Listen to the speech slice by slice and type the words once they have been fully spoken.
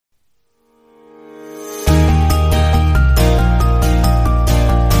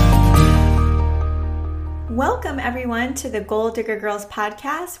everyone, to the Goal Digger Girls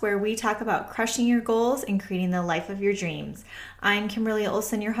podcast, where we talk about crushing your goals and creating the life of your dreams. I'm Kimberly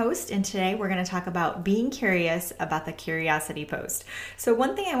Olson, your host, and today we're going to talk about being curious about the curiosity post. So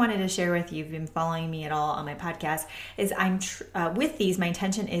one thing I wanted to share with you, if you've been following me at all on my podcast, is with these, my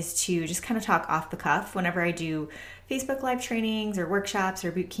intention is to just kind of talk off the cuff. Whenever I do Facebook Live trainings or workshops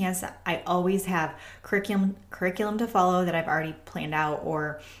or boot camps, I always have curriculum to follow that I've already planned out,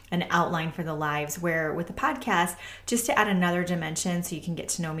 or an outline for the lives, where with the podcast, just to add another dimension so you can get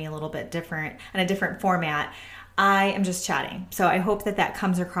to know me a little bit different in a different format, I am just chatting. So I hope that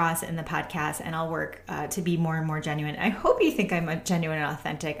comes across in the podcast, and I'll work to be more and more genuine. I hope you think I'm genuine and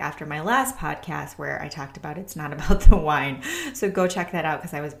authentic after my last podcast where I talked about it's not about the wine. So go check that out,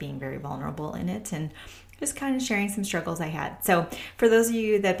 because I was being very vulnerable in it and just kind of sharing some struggles I had. So for those of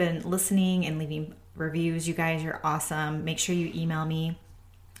you that have been listening and leaving reviews, you guys are awesome. Make sure you email me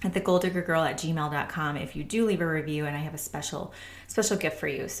at thegoaldiggergirl@gmail.com if you do leave a review, and I have a special gift for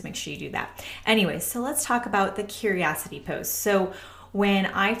you, so make sure you do that. Anyways, so let's talk about the curiosity post. So when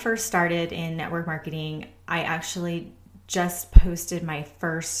I first started in network marketing, I actually just posted my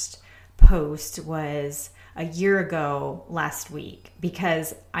first post was a year ago last week,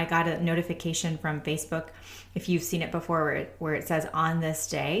 because I got a notification from Facebook, if you've seen it before, where it says on this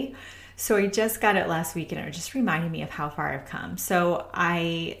day. So I just got it last week, and it just reminded me of how far I've come. So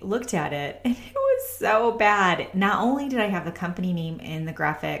I looked at it, and it was so bad. Not only did I have the company name in the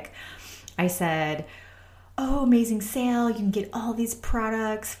graphic, I said, oh, amazing sale, you can get all these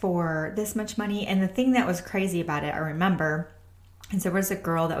products for this much money. And the thing that was crazy about it, I remember, and so there was a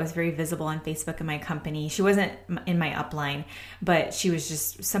girl that was very visible on Facebook in my company. She wasn't in my upline, but she was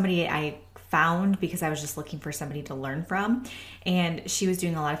just somebody I found because I was just looking for somebody to learn from. And she was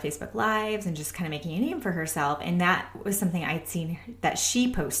doing a lot of Facebook Lives and just kind of making a name for herself. And that was something I'd seen that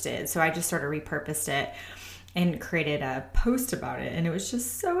she posted. So I just sort of repurposed it and created a post about it. And it was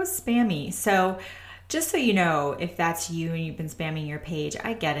just so spammy. So just so you know, if that's you and you've been spamming your page,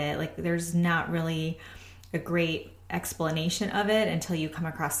 I get it. Like, there's not really a great explanation of it until you come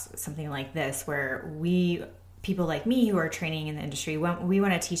across something like this, where people like me who are training in the industry, we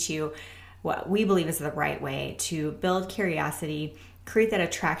want to teach you what we believe is the right way to build curiosity, create that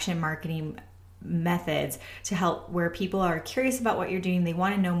attraction marketing methods to help, where people are curious about what you're doing, they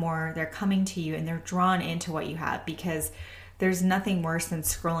want to know more, they're coming to you, and they're drawn into what you have, because there's nothing worse than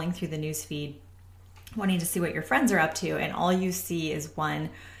scrolling through the newsfeed wanting to see what your friends are up to, and all you see is one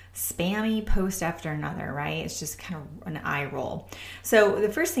spammy post after another, right? It's just kind of an eye roll. So the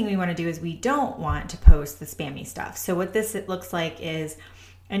first thing we want to do is we don't want to post the spammy stuff. So what it looks like is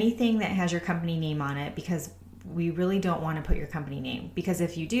anything that has your company name on it, because we really don't want to put your company name, because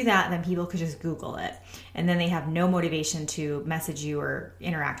if you do that, then people could just Google it, and then they have no motivation to message you or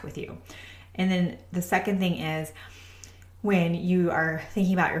interact with you. And then the second thing is, when you are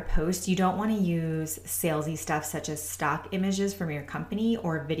thinking about your post, you don't want to use salesy stuff such as stock images from your company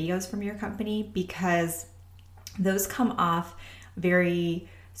or videos from your company, because those come off very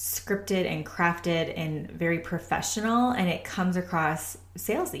scripted and crafted and very professional, and it comes across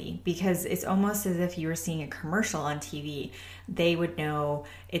salesy, because it's almost as if you were seeing a commercial on TV. They would know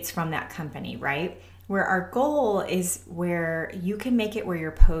it's from that company, right? Where our goal is where you can make it where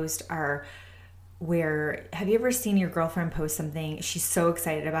your posts are have you ever seen your girlfriend post something she's so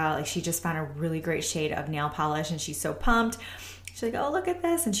excited about? Like, she just found a really great shade of nail polish and she's so pumped. She's like, oh, look at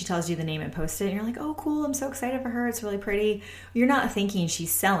this. And she tells you the name and posts it. And you're like, oh, cool. I'm so excited for her. It's really pretty. You're not thinking she's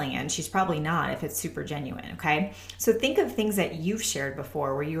selling it. And she's probably not if it's super genuine. Okay. So think of things that you've shared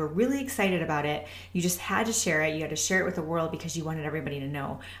before where you were really excited about it. You just had to share it. You had to share it with the world because you wanted everybody to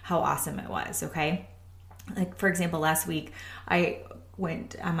know how awesome it was. Okay. Like, for example, last week, I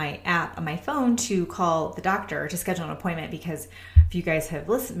went on my app on my phone to call the doctor to schedule an appointment, because if you guys have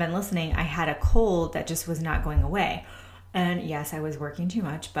been listening, I had a cold that just was not going away. And yes, I was working too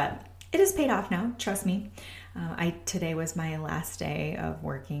much, but it has paid off now. Trust me. Today was my last day of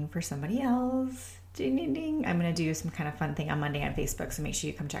working for somebody else. Ding, ding, ding. I'm going to do some kind of fun thing on Monday on Facebook, so make sure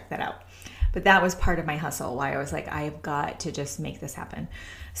you come check that out. But that was part of my hustle, why I was like, I've got to just make this happen.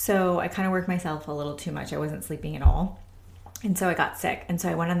 So I kind of worked myself a little too much. I wasn't sleeping at all. And so I got sick. And so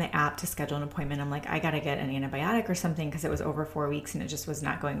I went on the app to schedule an appointment. I'm like, I got to get an antibiotic or something, because it was over 4 weeks and it just was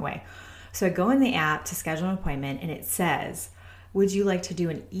not going away. So I go in the app to schedule an appointment, and it says, would you like to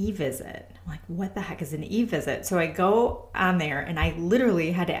do an e-visit? I'm like, what the heck is an e-visit? So I go on there, and I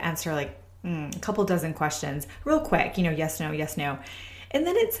literally had to answer like a couple dozen questions real quick, yes, no, yes, no. And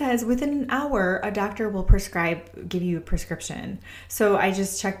then it says within an hour, a doctor will give you a prescription. So I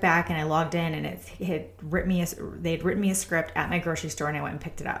just checked back and I logged in, and they'd written me a script at my grocery store, and I went and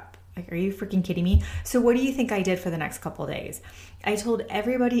picked it up. Like, are you freaking kidding me? So what do you think I did for the next couple of days? I told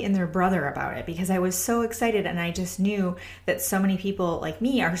everybody and their brother about it because I was so excited, and I just knew that so many people like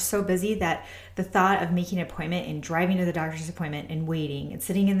me are so busy that the thought of making an appointment and driving to the doctor's appointment and waiting and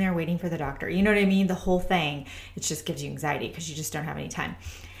sitting in there waiting for the doctor, you know what I mean? The whole thing, it just gives you anxiety because you just don't have any time.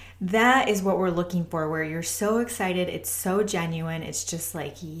 That is what we're looking for, where you're so excited, it's so genuine, it's just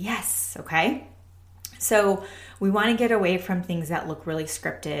like, yes, okay? So we want to get away from things that look really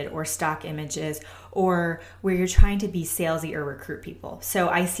scripted or stock images or where you're trying to be salesy or recruit people. So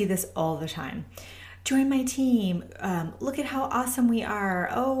I see this all the time. Join my team. Look at how awesome we are.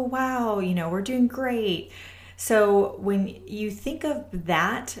 Oh, wow. We're doing great. So when you think of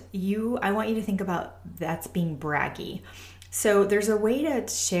that, I want you to think about that's being braggy. So there's a way to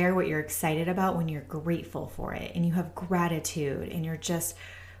share what you're excited about when you're grateful for it and you have gratitude and you're just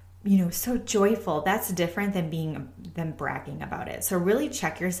so joyful. That's different than bragging about it. So really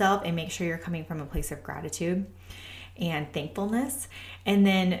check yourself and make sure you're coming from a place of gratitude and thankfulness. And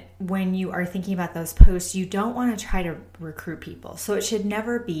then when you are thinking about those posts, you don't want to try to recruit people. So it should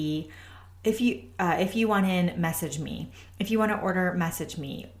never be, if you want in, message me. If you want to order, message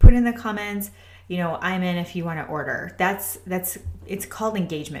me. Put in the comments, I'm in if you want to order. It's called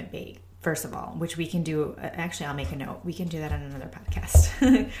engagement bait. First of all, which we can do, actually, I'll make a note. We can do that on another podcast.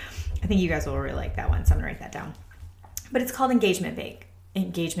 I think you guys will really like that one, so I'm going to write that down. But it's called engagement bait.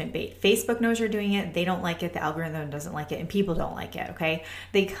 Facebook knows you're doing it. They don't like it. The algorithm doesn't like it. And people don't like it, okay?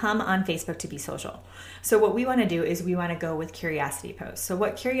 They come on Facebook to be social. So what we want to do is we want to go with curiosity posts. So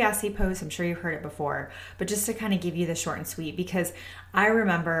what curiosity posts, I'm sure you've heard it before, but just to kind of give you the short and sweet, because I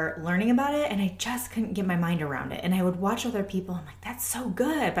remember learning about it and I just couldn't get my mind around it. And I would watch other people. I'm like, that's so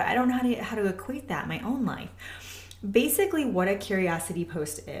good, but I don't know how to equate that in my own life. Basically, what a curiosity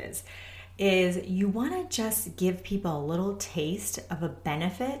post is you want to just give people a little taste of a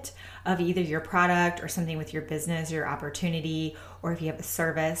benefit of either your product or something with your business, your opportunity, or if you have a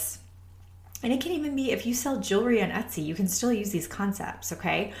service. And it can even be if you sell jewelry on Etsy, you can still use these concepts,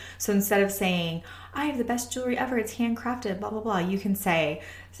 okay? So instead of saying, I have the best jewelry ever, it's handcrafted, blah, blah, blah, you can say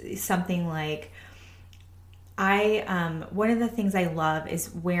something like, one of the things I love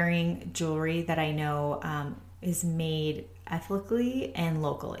is wearing jewelry that I know is made ethically and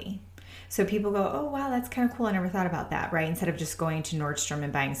locally. So people go, oh, wow, that's kind of cool. I never thought about that, right? Instead of just going to Nordstrom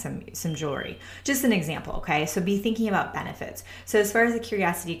and buying some jewelry. Just an example, okay? So be thinking about benefits. So as far as the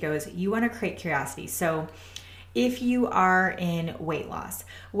curiosity goes, you want to create curiosity. So if you are in weight loss,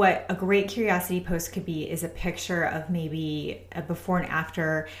 what a great curiosity post could be is a picture of maybe a before and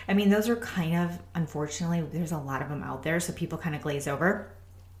after. I mean, those are kind of, unfortunately, there's a lot of them out there, so people kind of glaze over.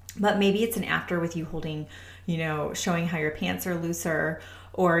 But maybe it's an after with you holding, showing how your pants are looser,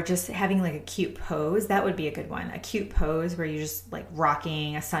 or just having like a cute pose. That would be a good one. A cute pose where you're just like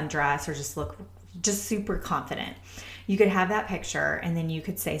rocking a sundress or just look just super confident. You could have that picture and then you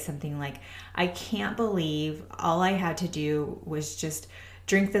could say something like, I can't believe all I had to do was just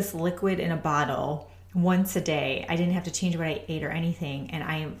drink this liquid in a bottle once a day. I didn't have to change what I ate or anything, and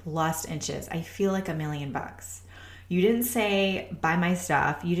I lost inches. I feel like $1 million. You didn't say buy my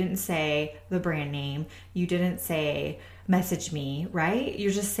stuff. You didn't say the brand name. You didn't say message me, right?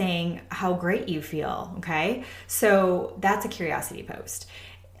 You're just saying how great you feel, okay? So that's a curiosity post.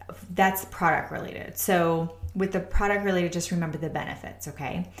 That's product related. So with the product related, just remember the benefits,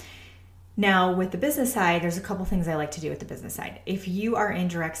 okay? Now with the business side, there's a couple things I like to do with the business side. If you are in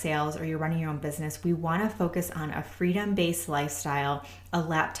direct sales or you're running your own business, we want to focus on a freedom-based lifestyle, a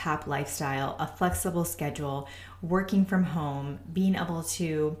laptop lifestyle, a flexible schedule, working from home, being able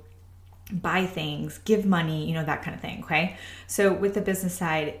to buy things, give money, that kind of thing, okay? So with the business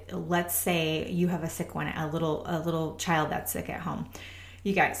side, let's say you have a sick one, a little child that's sick at home.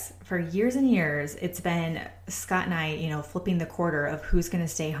 You guys, for years and years, it's been Scott and I, flipping the quarter of who's going to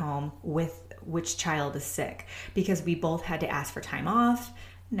stay home with which child is sick, because we both had to ask for time off.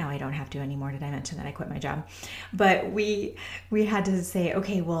 Now I don't have to anymore. Did I mention that I quit my job? But we had to say,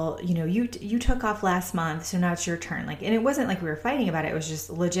 okay, well, you took off last month, so now it's your turn. And it wasn't like we were fighting about it. It was just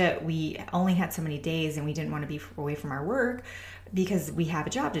legit. We only had so many days and we didn't want to be away from our work because we have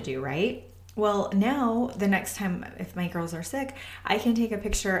a job to do, right? Well, now the next time if my girls are sick, I can take a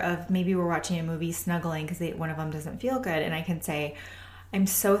picture of maybe we're watching a movie snuggling because one of them doesn't feel good. And I can say, I'm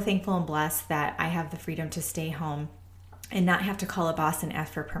so thankful and blessed that I have the freedom to stay home and not have to call a boss and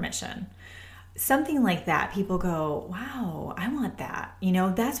ask for permission. Something like that. People go, wow, I want that.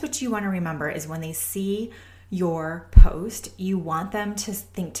 That's what you want to remember is when they see your post, you want them to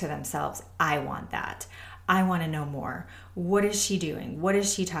think to themselves, I want that. I want to know more. What is she doing? What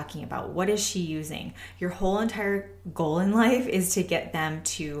is she talking about? What is she using? Your whole entire goal in life is to get them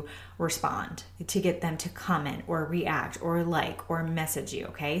to respond, to get them to comment or react or like or message you,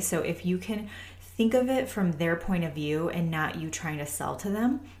 okay? So if you can think of it from their point of view and not you trying to sell to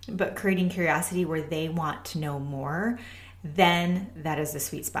them, but creating curiosity where they want to know more, then that is the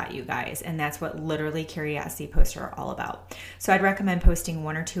sweet spot, you guys. And that's what literally curiosity posts are all about. So I'd recommend posting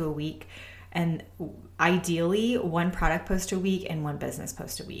 1 or 2 a week, and ideally 1 product post a week and 1 business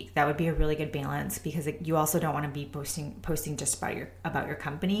post a week. That would be a really good balance, because you also don't want to be posting just about your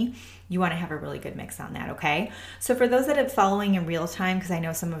company. You want to have a really good mix on that, okay? So for those that are following in real time, because I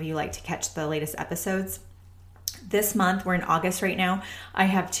know some of you like to catch the latest episodes, this month, we're in August right now, I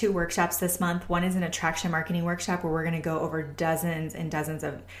have 2 workshops this month. One is an attraction marketing workshop where we're going to go over dozens and dozens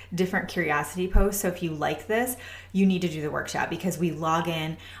of different curiosity posts. So if you like this, you need to do the workshop, because we log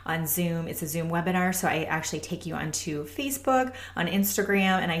in on Zoom. It's a Zoom webinar. So I actually take you onto Facebook, on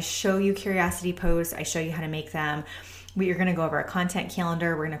Instagram, and I show you curiosity posts. I show you how to make them. We are going to go over a content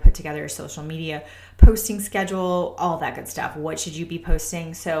calendar. We're going to put together a social media posting schedule, all that good stuff. What should you be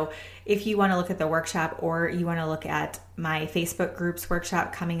posting? So if you want to look at the workshop, or you want to look at my Facebook groups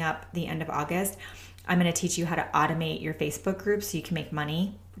workshop coming up the end of August, I'm going to teach you how to automate your Facebook groups so you can make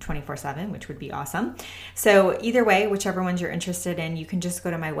money 24/7, which would be awesome. So either way, whichever ones you're interested in, you can just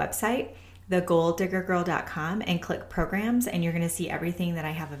go to my website, thegoaldiggergirl.com, and click programs, and you're going to see everything that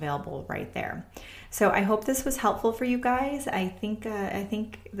I have available right there. So I hope this was helpful for you guys. I think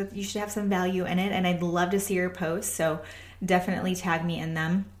that you should have some value in it, and I'd love to see your posts. So definitely tag me in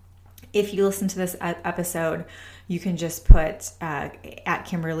them. If you listen to this episode, you can just put at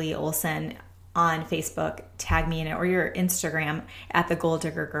Kimberly Olson on Facebook, tag me in it, or your Instagram at the Goal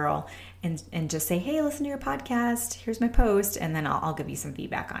Digger Girl, and just say, hey, listen to your podcast. Here's my post, and then I'll give you some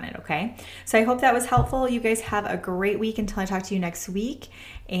feedback on it, okay? So I hope that was helpful. You guys have a great week until I talk to you next week.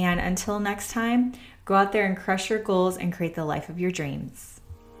 And until next time, go out there and crush your goals and create the life of your dreams.